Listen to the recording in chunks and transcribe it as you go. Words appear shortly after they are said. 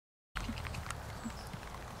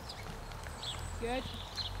Good.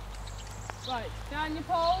 Right, down your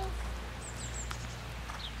poles.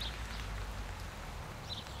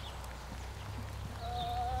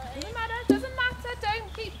 Doesn't matter, doesn't matter.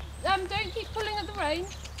 Don't keep pulling at the rein.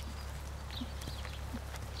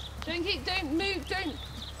 Don't move, don't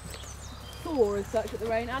thaw as such at the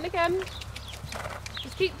rein. And again,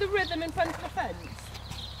 just keep the rhythm in front of the fence,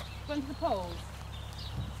 in front of the poles.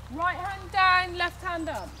 Right hand down, left hand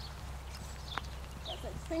up. That's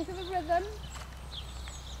it. Just think of the rhythm.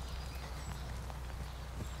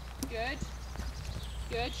 Good.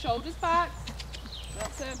 Good. Shoulders back.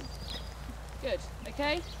 That's it. Good.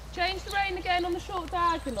 Okay. Change the rein again on the short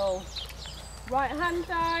diagonal. Right hand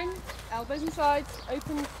down, elbows and sides,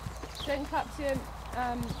 open, don't collapse your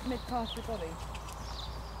mid past your body.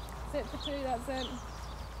 Sit for two, that's it.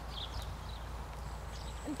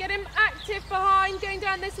 And get him active behind, going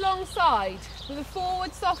down this long side with a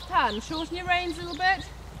forward soft hand. Shorten your reins a little bit.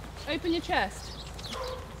 Open your chest.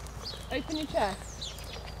 Open your chest.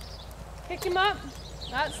 Kick him up,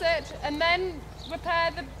 that's it. And then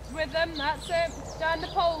repair the rhythm, that's it. Down the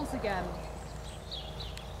poles again.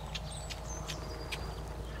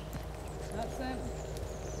 That's it.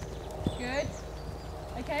 Good.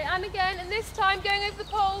 Okay, and again, and this time going over the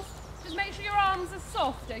poles, just make sure your arms are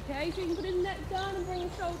soft, okay? So you can put his neck down and bring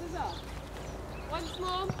his shoulders up. Once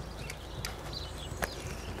more.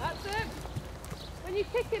 That's it. When you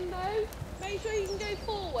kick him though, make sure you can go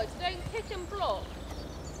forward. Don't kick and block.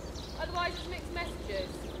 Otherwise it's mixed messages.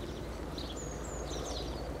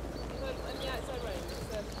 And the outside rein.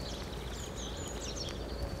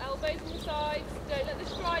 Elbows on the sides. Don't let the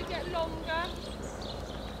stride get longer.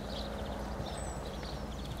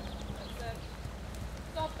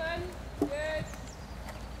 Soften. Good.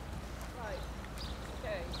 Right.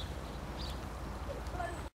 Okay.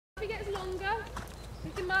 If he gets longer,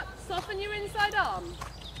 pick him up. Soften your inside arm.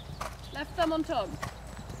 Left thumb on top.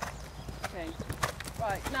 Okay.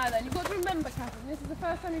 Right, now then, you've got to remember, Katherine, this is the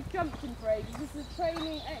first time you've jumped in for ages. This is a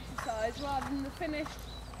training exercise rather than the finished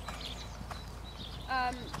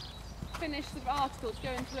the article to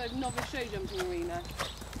go into a novice show jumping arena.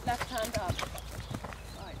 Left hand up.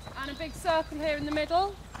 Right, and a big circle here in the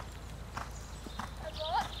middle. And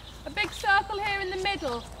what? A big circle here in the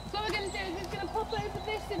middle. So what we're going to do is we're going to pop over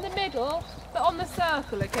this in the middle, but on the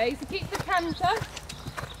circle, okay? So keep the canter.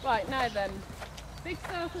 Right, now then, big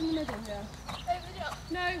circle in the middle here.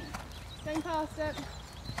 No, going past it.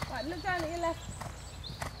 Right, look down at your left.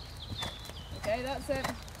 Okay, that's it.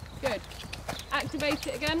 Good. Activate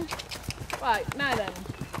it again. Right, now then.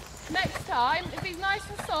 Next time, if he's nice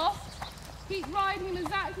and soft, keep riding him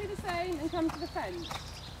exactly the same and come to the fence.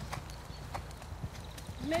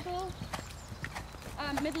 Middle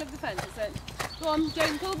of the fence, that's it. Go on,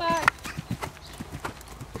 don't pull back.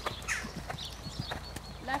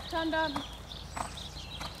 Left hand up.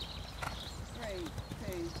 3,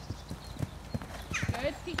 2.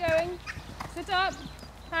 Good, keep going. Sit up,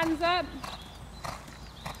 hands up.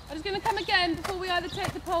 I'm just going to come again before we either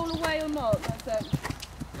take the pole away or not. That's it.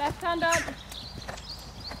 Left hand up.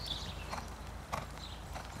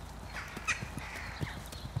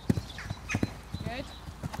 Good.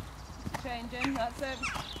 Changing, that's it.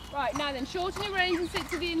 Right, now then, shorten your reins and sit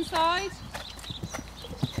to the inside.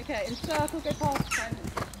 Okay, and circle, go past the fence.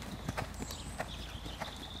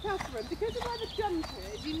 Katherine, because of where the jump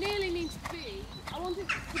is, you nearly need to be, I want it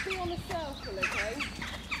to be on a circle, okay?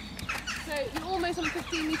 So you're almost on a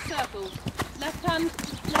 15-metre circle. Left hand,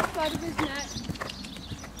 left side of his neck.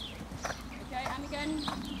 Okay, and again.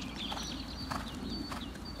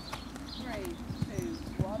 3, 2,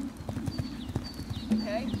 1.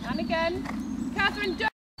 Okay, and again. Katherine,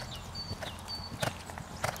 don't.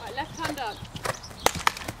 Right, left hand up.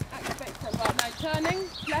 Activate them. Right, now turning.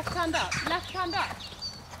 Left hand up. Left hand up.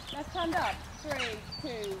 Left hand up. 3, 2,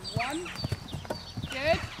 1.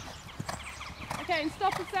 Good. Okay, and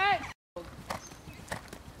stop a sec.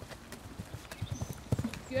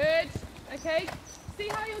 Good. Okay. See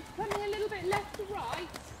how you're coming a little bit left to right?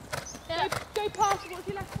 Yeah. Go past it. What's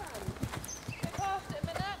your left hand? Go past it a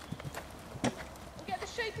minute. And get the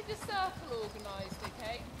shape of your circle organised,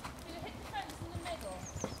 okay? So you hit the fence in the middle.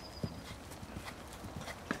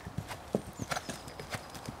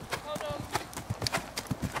 Hold on.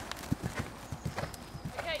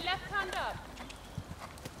 Okay, left hand up.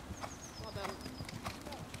 Well done.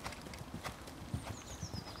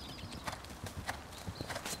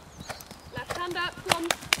 Left hand up, come on.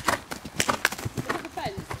 Look at the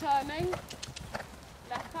fence, turning.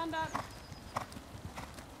 Left hand up.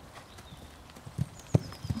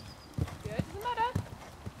 Good, doesn't matter.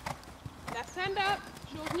 Left hand up,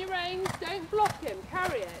 shorten your reins, don't block him,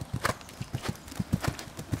 carry it.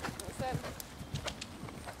 That's it.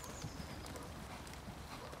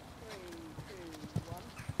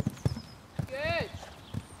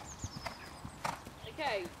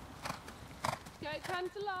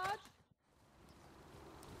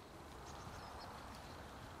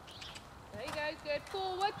 There you go, good.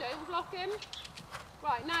 Forward, don't block him.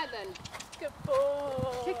 Right, now then. Good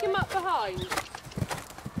boy. Kick him up behind.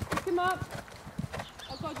 Kick him up.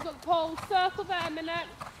 Oh God, you've got the pole. Circle there a minute.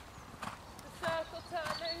 The circle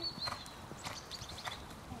turning.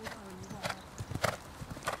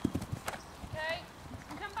 Okay,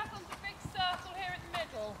 and come back onto the big circle here in the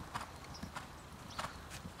middle.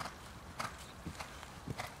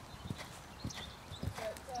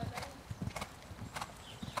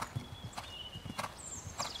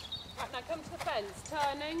 Right, now come to the fence.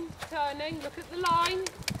 Turning, turning, look at the line.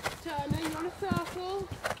 Turning on a circle.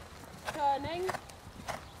 Turning.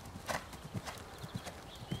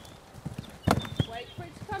 Wait for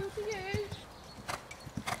it to come to you.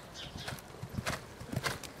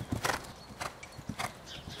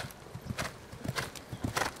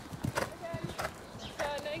 Again,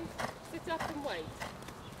 turning, sit up and wait.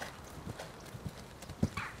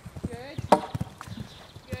 Good.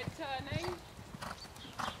 Good, turning.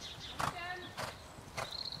 Again.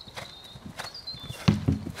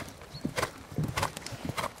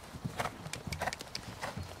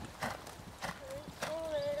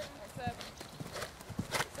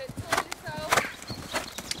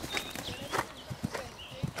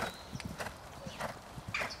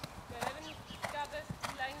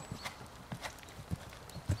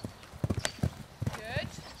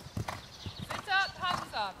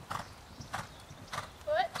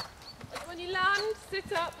 When you land,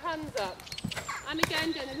 sit up, hands up. And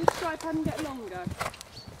again, Jenna, this stripe hand get longer.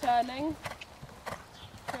 Turning,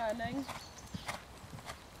 turning.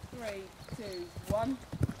 3, 2, 1.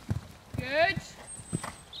 Good.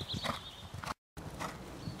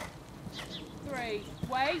 3,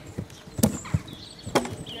 wait.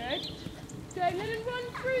 Good. Don't let him run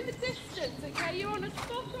through the distance, okay? You're on a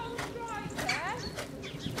spot on